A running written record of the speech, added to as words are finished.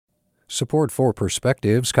Support for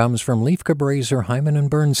Perspectives comes from Leif Cabraser, Hyman and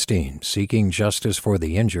Bernstein, seeking justice for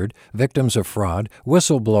the injured, victims of fraud,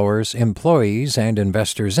 whistleblowers, employees, and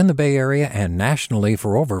investors in the Bay Area and nationally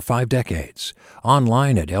for over 5 decades.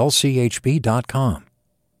 Online at lchb.com.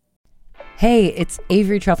 Hey, it's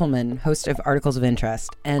Avery Trufelman, host of Articles of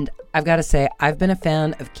Interest, and I've got to say, I've been a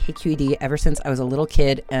fan of KQED ever since I was a little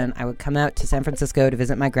kid, and I would come out to San Francisco to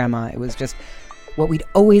visit my grandma. It was just what we'd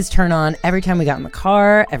always turn on every time we got in the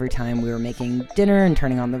car, every time we were making dinner and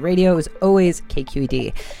turning on the radio. It was always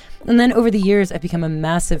KQED. And then over the years, I've become a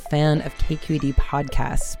massive fan of KQED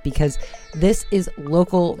podcasts because this is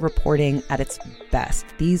local reporting at its best.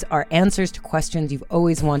 These are answers to questions you've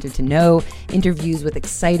always wanted to know, interviews with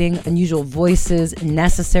exciting, unusual voices,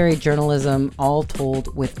 necessary journalism, all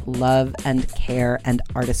told with love and care and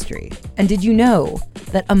artistry. And did you know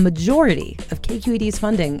that a majority of KQED's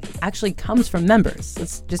funding actually comes from members?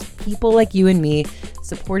 It's just people like you and me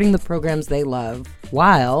supporting the programs they love,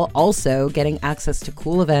 while also getting access to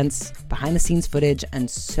cool events, behind-the-scenes footage, and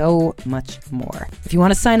so much more. If you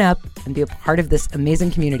want to sign up and be a part of this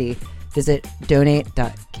amazing community, visit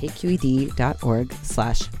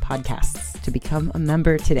donate.kqed.org/podcasts to become a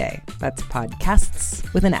member today. That's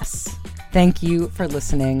podcasts with an S. Thank you for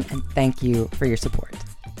listening, and thank you for your support.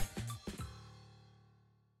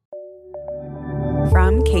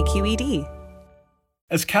 From KQED.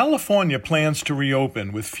 As California plans to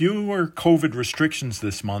reopen with fewer COVID restrictions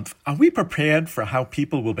this month, are we prepared for how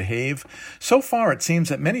people will behave? So far, it seems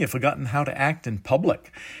that many have forgotten how to act in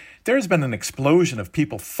public. There has been an explosion of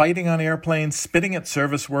people fighting on airplanes, spitting at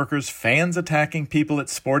service workers, fans attacking people at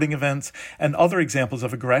sporting events, and other examples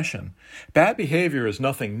of aggression. Bad behavior is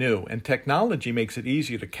nothing new, and technology makes it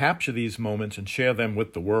easier to capture these moments and share them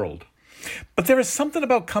with the world. But there is something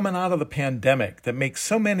about coming out of the pandemic that makes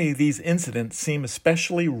so many of these incidents seem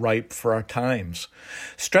especially ripe for our times.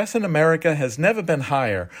 Stress in America has never been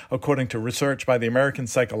higher, according to research by the American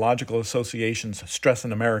Psychological Association's Stress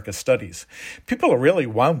in America studies. People are really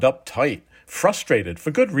wound up tight, frustrated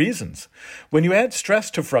for good reasons. When you add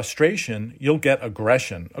stress to frustration, you'll get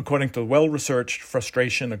aggression, according to well-researched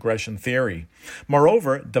frustration-aggression theory.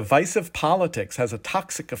 Moreover, divisive politics has a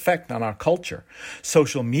toxic effect on our culture.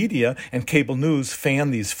 Social media and cable news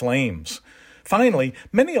fan these flames. Finally,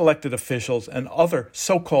 many elected officials and other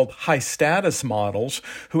so-called high-status models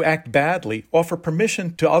who act badly offer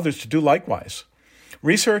permission to others to do likewise.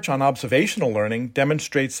 Research on observational learning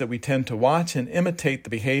demonstrates that we tend to watch and imitate the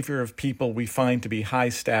behavior of people we find to be high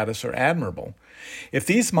status or admirable. If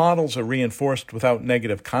these models are reinforced without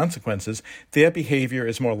negative consequences, their behavior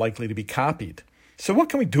is more likely to be copied. So what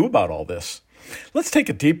can we do about all this? Let's take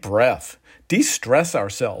a deep breath, de-stress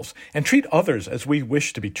ourselves, and treat others as we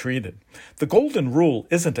wish to be treated. The golden rule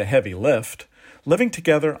isn't a heavy lift. Living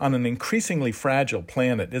together on an increasingly fragile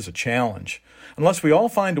planet is a challenge. Unless we all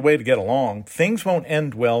find a way to get along, things won't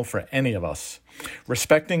end well for any of us.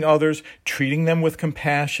 Respecting others, treating them with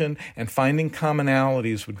compassion, and finding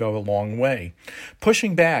commonalities would go a long way.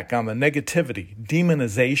 Pushing back on the negativity,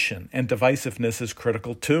 demonization, and divisiveness is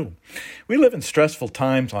critical too. We live in stressful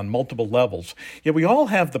times on multiple levels, yet we all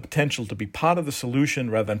have the potential to be part of the solution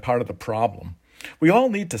rather than part of the problem. We all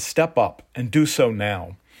need to step up and do so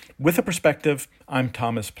now. With a Perspective, I'm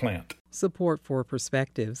Thomas Plant. Support for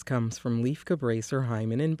Perspectives comes from Leif Cabraser,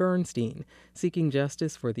 Hyman and Bernstein, seeking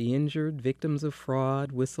justice for the injured, victims of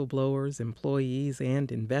fraud, whistleblowers, employees,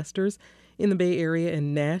 and investors in the Bay Area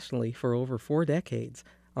and nationally for over 4 decades.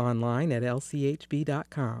 Online at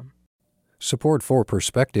lchb.com. Support for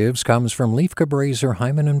Perspectives comes from Leif Cabraser,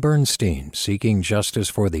 Hyman and Bernstein, seeking justice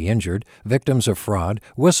for the injured, victims of fraud,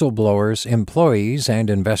 whistleblowers, employees, and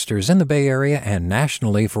investors in the Bay Area and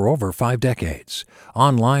nationally for over 5 decades.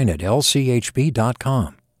 Online at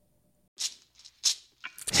lchb.com.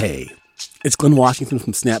 Hey, it's Glenn Washington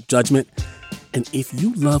from Snap Judgment. And if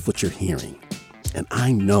you love what you're hearing, and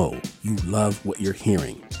I know you love what you're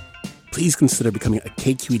hearing, please consider becoming a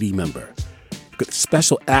KQED member. Get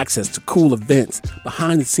special access to cool events,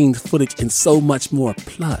 behind-the-scenes footage, and so much more.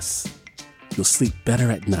 Plus, you'll sleep better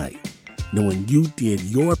at night knowing you did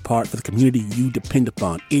your part for the community you depend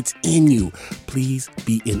upon. It's in you. Please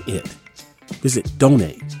be in it. Visit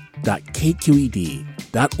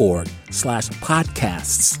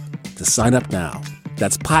donate.kqed.org/podcasts to sign up now.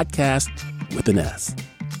 That's podcast with an S.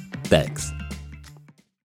 Thanks.